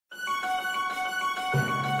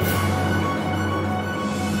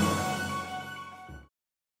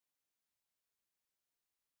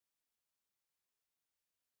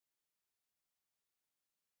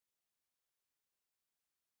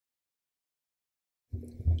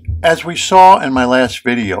As we saw in my last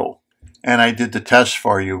video, and I did the test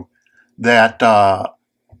for you, that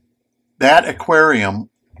that aquarium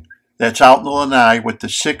that's out in the lanai with the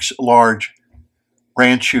 6 large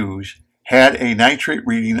ranchus had a nitrate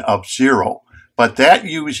reading of 0. But that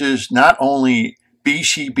uses not only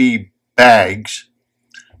BCB bags,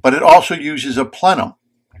 but it also uses a plenum.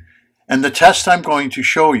 And the test I'm going to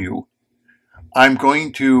show you, I'm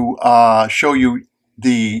going to show you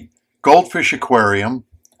the Goldfish aquarium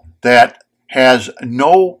that has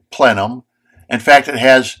no plenum. In fact, it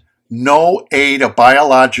has no aid of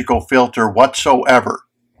biological filter whatsoever.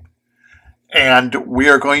 And we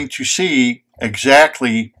are going to see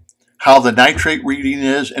exactly how the nitrate reading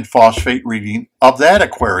is and phosphate reading of that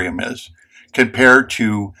aquarium is compared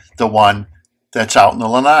to the one that's out in the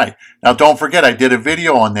lanai. Now don't forget, I did a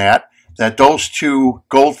video on that those two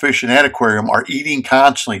goldfish in that aquarium are eating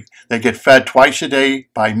constantly. They get fed twice a day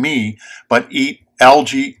by me, but eat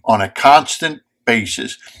algae on a constant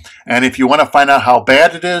basis. And if you want to find out how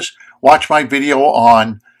bad it is, watch my video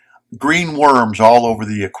on green worms all over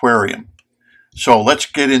the aquarium. So let's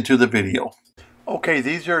get into the video. Okay,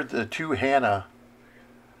 these are the two Hana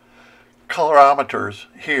Colorometers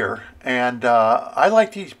here, and I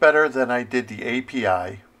like these better than I did the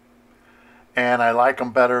API, and I like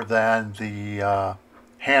them better than the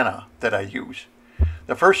Hana that I use.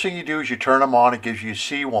 The first thing you do is you turn them on. It gives you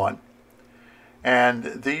C1, and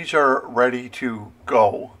these are ready to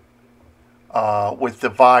go with the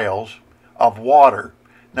vials of water.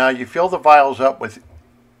 Now you fill the vials up with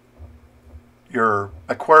your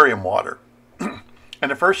aquarium water. And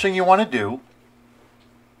the first thing you want to do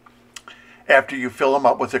after you fill them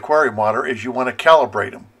up with aquarium water is you want to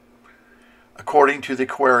calibrate them according to the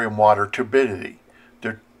aquarium water turbidity.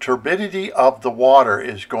 The turbidity of the water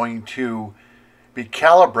is going to be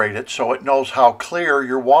calibrated so it knows how clear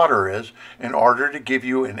your water is in order to give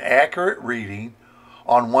you an accurate reading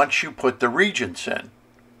on once you put the reagents in.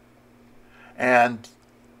 And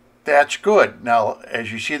that's good. Now,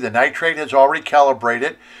 as you see, the nitrate has already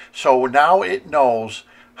calibrated, so now it knows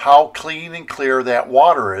how clean and clear that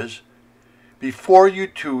water is before you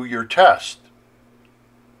do your test.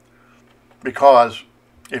 Because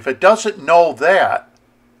if it doesn't know that,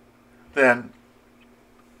 then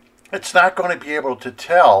it's not going to be able to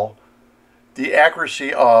tell the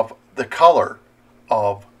accuracy of the color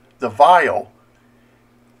of the vial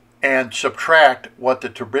and subtract what the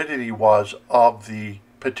turbidity was of the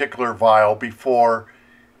particular vial before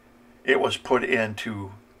it was put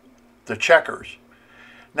into the checkers.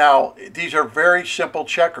 Now, these are very simple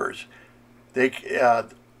checkers.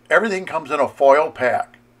 Everything comes in a foil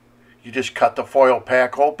pack. You just cut the foil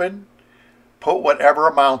pack open, put whatever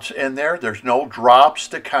amounts in there. There's no drops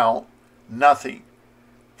to count, nothing.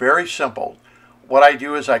 Very simple. What I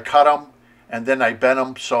do is I cut them and then I bend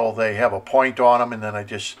them so they have a point on them, and then I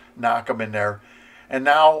just knock them in there. And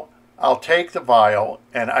now I'll take the vial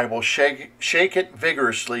and I will shake it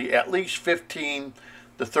vigorously, at least 15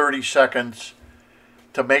 to 30 seconds,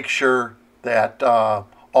 to make sure that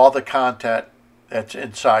all the content that's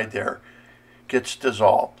inside there gets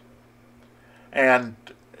dissolved. And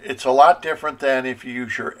it's a lot different than if you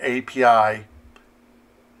use your API,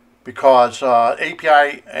 because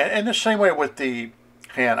API, and the same way with the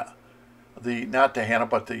Hana, not the Hana,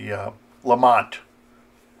 but the Lamont,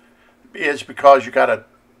 is because you got to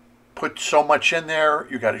put so much in there,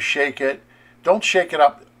 you got to shake it. Don't shake it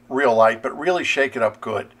up real light, but really shake it up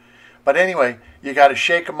good. But anyway, you got to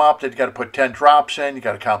shake them up, then you got to put 10 drops in, you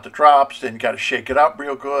got to count the drops, then you got to shake it up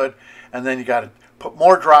real good, and then you got to put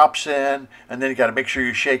more drops in, and then you got to make sure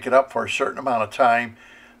you shake it up for a certain amount of time.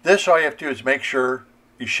 This, all you have to do is make sure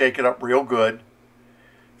you shake it up real good,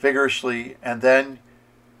 vigorously, and then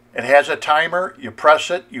it has a timer. You press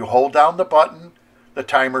it, you hold down the button, the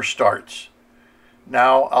timer starts.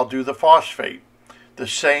 Now I'll do the phosphate. The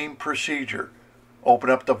same procedure. Open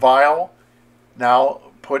up the vial. Now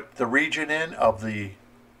put the reagent in of the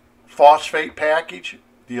phosphate package,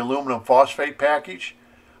 the aluminum phosphate package.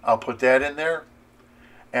 I'll put that in there,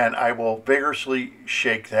 and I will vigorously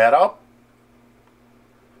shake that up,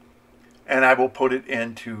 and I will put it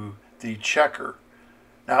into the checker.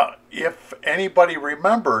 Now, if anybody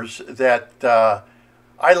remembers that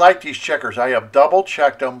I like these checkers, I have double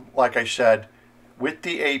checked them, like I said, with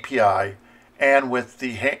the API and with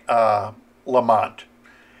the Lamont.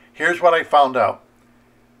 Here's what I found out.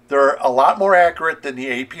 They're a lot more accurate than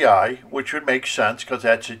the API, which would make sense because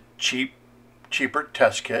that's a cheaper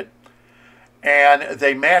test kit. And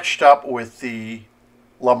they matched up with the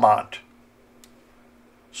Lamont.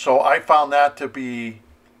 So I found that to be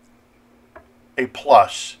a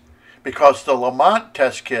plus, because the Lamont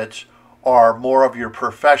test kits are more of your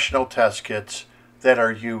professional test kits that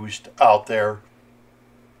are used out there,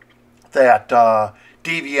 that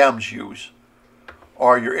DVMs use,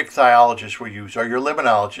 or your ichthyologists will use, or your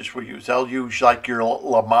limnologists will use. They'll use like your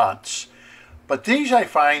Lamonts. But these I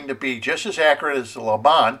find to be just as accurate as the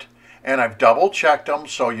Lamont, and I've double checked them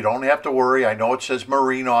so you don't have to worry. I know it says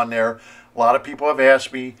marine on there. A lot of people have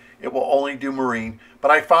asked me, it will only do marine, but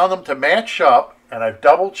I found them to match up, and I've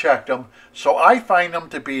double checked them, so I find them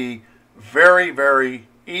to be very, very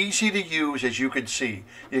easy to use. As you can see,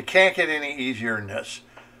 you can't get any easier than this,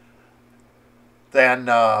 than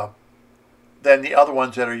the other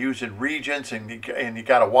ones that are using reagents, and you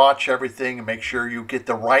got to watch everything and make sure you get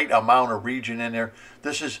the right amount of reagent in there.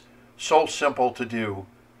 This is so simple to do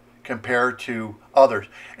compared to others.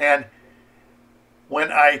 And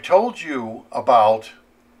when I told you about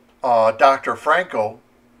Dr. Franco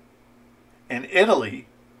in Italy,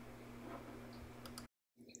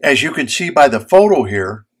 as you can see by the photo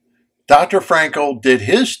here, Dr. Franco did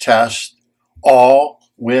his test all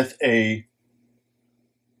with a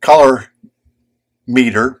color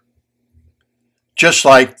meter, just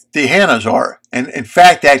like the Hanas are. And in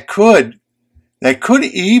fact, that could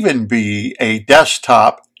even be a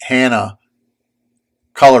desktop Hana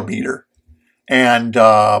Colorometer. And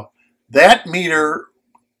that meter,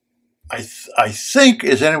 I think,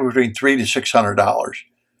 is anywhere between $300 to $600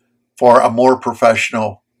 for a more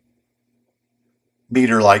professional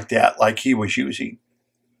meter like that, like he was using.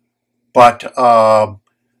 But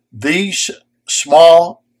these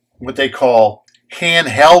small, what they call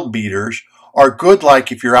handheld meters, are good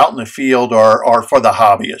like if you're out in the field or for the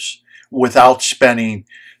hobbyists, without spending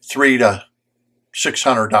 $300 to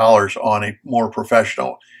 $600 on a more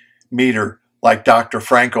professional meter like Dr.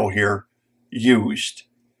 Franco here used.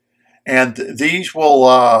 And these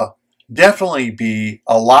will definitely be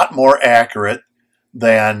a lot more accurate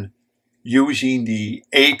than using the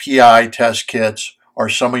API test kits or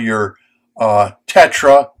some of your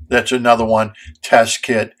Tetra, that's another one, test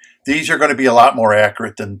kit. These are going to be a lot more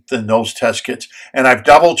accurate than those test kits. And I've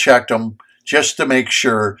double checked them just to make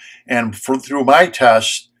sure. And through my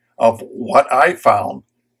tests of what I found,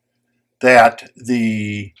 that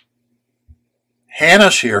the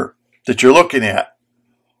Hanas here that you're looking at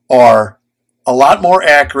are a lot more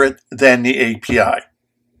accurate than the API.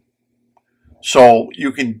 So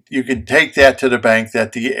you can take that to the bank,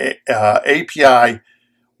 that the API,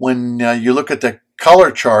 when you look at the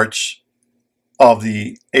color charts of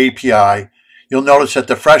the API, you'll notice that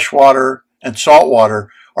the freshwater and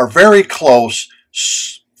saltwater are very close.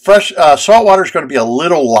 Saltwater is going to be a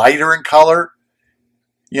little lighter in color,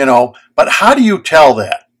 but how do you tell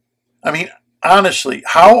that? I mean, honestly,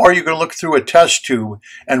 how are you going to look through a test tube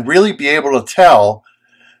and really be able to tell,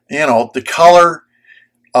 the color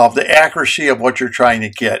of the accuracy of what you're trying to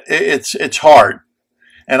get? It's hard.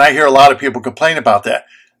 And I hear a lot of people complain about that.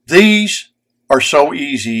 These are so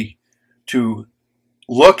easy to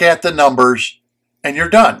look at the numbers and you're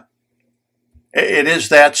done. It is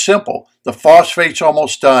that simple. The phosphate's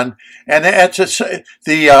almost done. And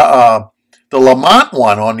the Lamont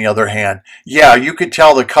one, on the other hand, yeah, you could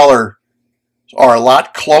tell the color are a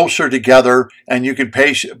lot closer together, and you can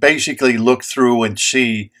basically look through and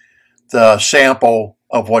see the sample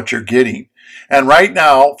of what you're getting. And right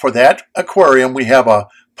now, for that aquarium, we have a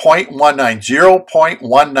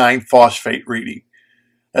 0.19 phosphate reading.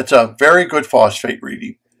 That's a very good phosphate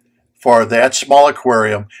reading for that small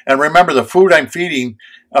aquarium. And remember, the food I'm feeding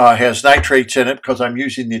has nitrates in it because I'm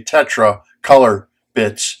using the Tetra color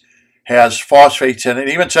bits, has phosphates in it.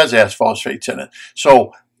 It even says it has phosphates in it.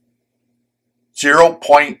 So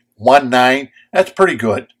 0.19, that's pretty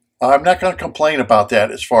good. I'm not going to complain about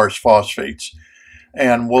that as far as phosphates.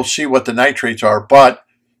 And we'll see what the nitrates are. But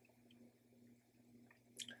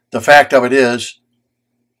the fact of it is,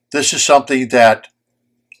 this is something that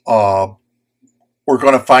we're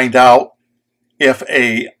going to find out if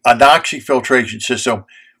a Anoxic filtration system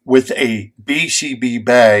with a BCB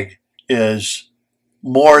bag is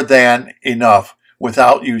more than enough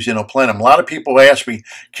without using a Plenum. A lot of people ask me,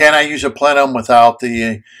 can I use a Plenum without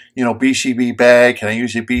the BCB bag? Can I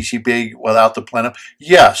use a BCB without the Plenum?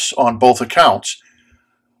 Yes, on both accounts.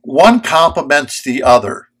 One complements the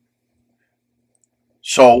other.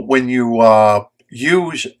 So when you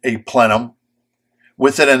use a Plenum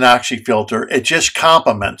with an Anoxic filter, it just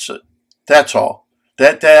complements it. That's all.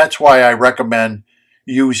 That's why I recommend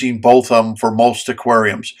using both of them for most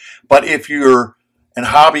aquariums. But if you're an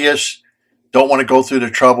hobbyist, don't want to go through the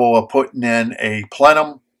trouble of putting in a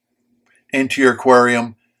Plenum into your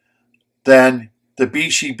aquarium, then the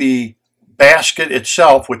BCB basket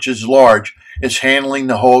itself, which is large, is handling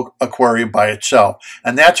the whole aquarium by itself.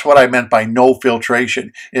 And that's what I meant by no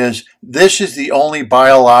filtration, is this is the only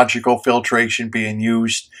biological filtration being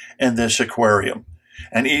used in this aquarium.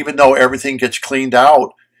 And even though everything gets cleaned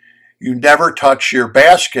out, you never touch your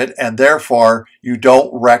basket, and therefore you don't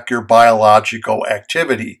wreck your biological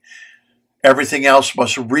activity. Everything else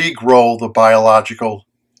must regrow the biological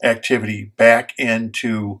activity back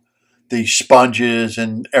into the sponges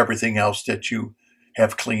and everything else that you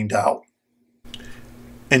have cleaned out.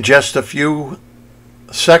 In just a few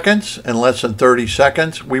seconds, in less than 30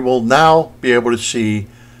 seconds, we will now be able to see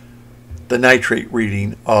the nitrate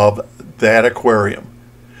reading of that aquarium.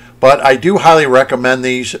 But I do highly recommend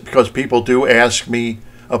these because people do ask me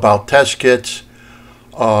about test kits.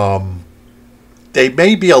 They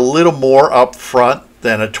may be a little more upfront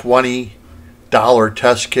than a $20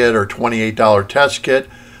 test kit or $28 test kit,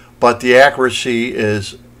 but the accuracy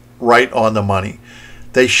is right on the money.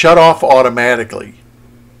 They shut off automatically,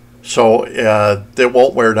 so they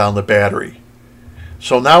won't wear down the battery.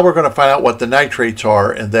 So now we're going to find out what the nitrates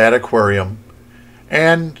are in that aquarium,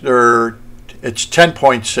 and it's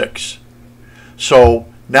 10.6. So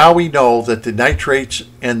now we know that the nitrates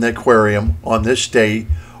in the aquarium on this day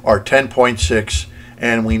are 10.6,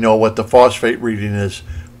 and we know what the phosphate reading is,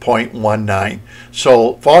 0.19.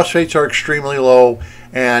 So phosphates are extremely low,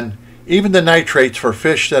 and even the nitrates for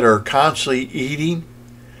fish that are constantly eating,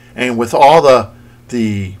 and with all the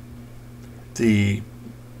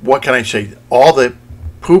what can I say, all the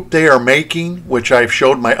poop they are making, which I've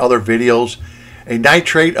showed in my other videos, a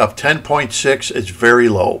nitrate of 10.6 is very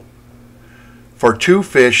low. For two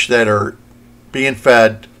fish that are being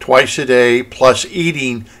fed twice a day plus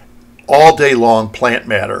eating all day long plant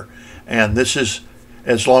matter. And this is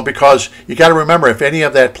as long, because you got to remember, if any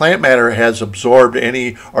of that plant matter has absorbed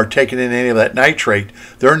any or taken in any of that nitrate,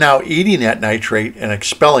 they're now eating that nitrate and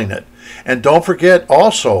expelling it. And don't forget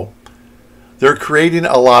also, they're creating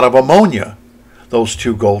a lot of ammonia, those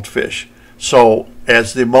two goldfish. So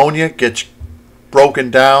as the ammonia gets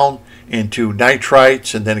broken down into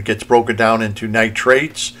nitrites, and then it gets broken down into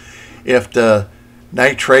nitrates, if the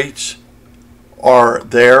nitrates are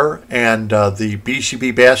there and the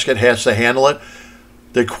BCB basket has to handle it,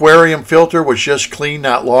 the aquarium filter was just cleaned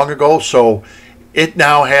not long ago, so it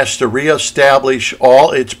now has to reestablish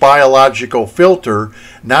all its biological filter,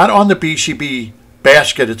 not on the BCB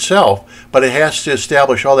basket itself, but it has to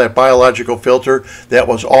establish all that biological filter that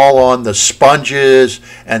was all on the sponges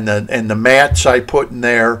and the mats I put in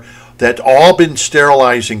there, that all been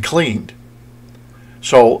sterilized and cleaned.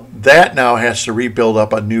 So that now has to rebuild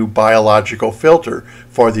up a new biological filter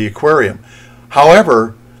for the aquarium.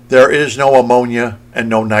 However, there is no ammonia and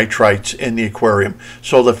no nitrites in the aquarium,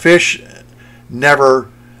 so the fish never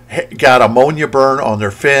got ammonia burn on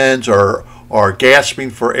their fins or gasping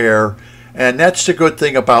for air. And that's the good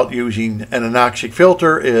thing about using an anoxic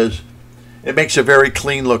filter, is it makes a very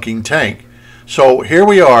clean looking tank. So here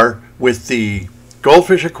we are with the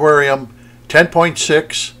Goldfish Aquarium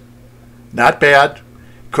 10.6, not bad,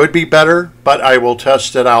 could be better, but I will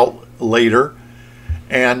test it out later.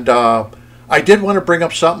 And I did want to bring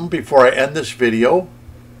up something before I end this video.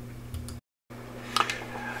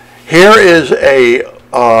 Here is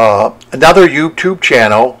another YouTube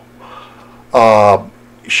channel.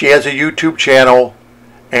 She has a YouTube channel,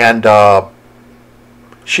 and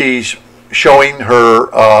she's showing her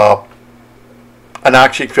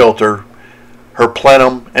Anoxic filter, her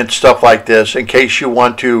Plenum and stuff like this, in case you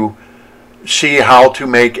want to see how to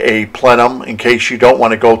make a Plenum, in case you don't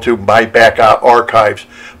want to go to my back archives.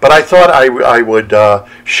 But I thought I would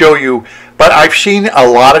show you. But I've seen a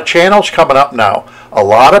lot of channels coming up now. A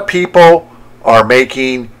lot of people are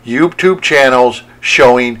making YouTube channels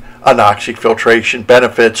showing anoxic filtration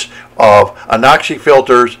benefits of anoxic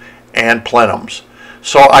filters and plenums.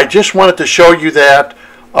 So I just wanted to show you that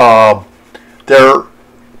they're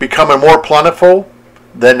becoming more plentiful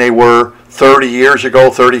than they were 30 years ago,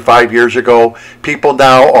 35 years ago. People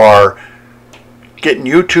now are getting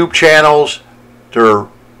YouTube channels. They're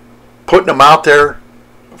putting them out there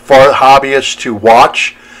for hobbyists to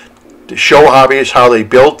watch, to show hobbyists how they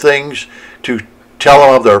build things, to tell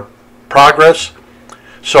them of their progress.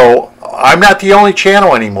 So I'm not the only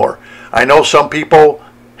channel anymore. I know some people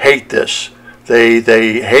hate this. They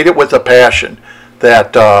hate it with a passion,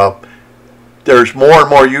 that there's more and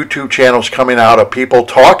more YouTube channels coming out of people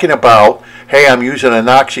talking about, hey, I'm using an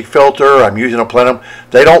Anoxic filter, I'm using a Plenum.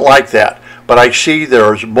 They don't like that. But I see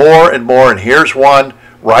there's more and more, and here's one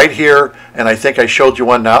right here, and I think I showed you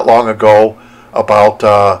one not long ago about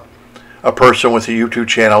a person with a YouTube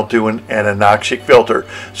channel doing an Anoxic filter.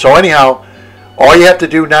 So anyhow, all you have to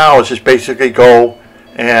do now is just basically go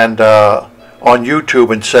and on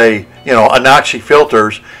YouTube and say, you know, Anoxic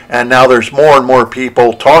filters, and now there's more and more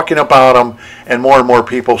people talking about them and more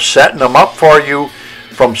people setting them up for you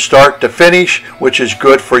from start to finish, which is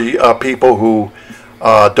good for people who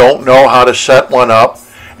don't know how to set one up.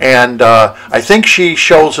 And I think she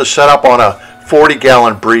shows a setup on a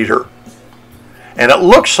 40-gallon breeder, and it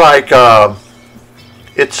looks like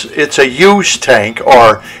it's a used tank,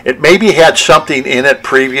 or it maybe had something in it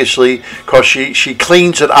previously, because she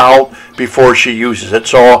cleans it out before she uses it.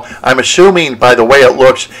 So I'm assuming by the way it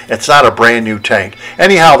looks, it's not a brand new tank.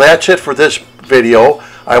 Anyhow, that's it for this video.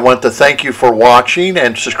 I want to thank you for watching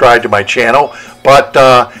and subscribe to my channel. But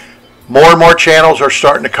more and more channels are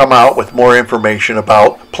starting to come out with more information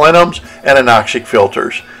about plenums and anoxic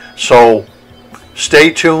filters. So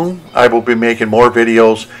stay tuned. I will be making more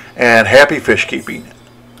videos, and happy fish keeping.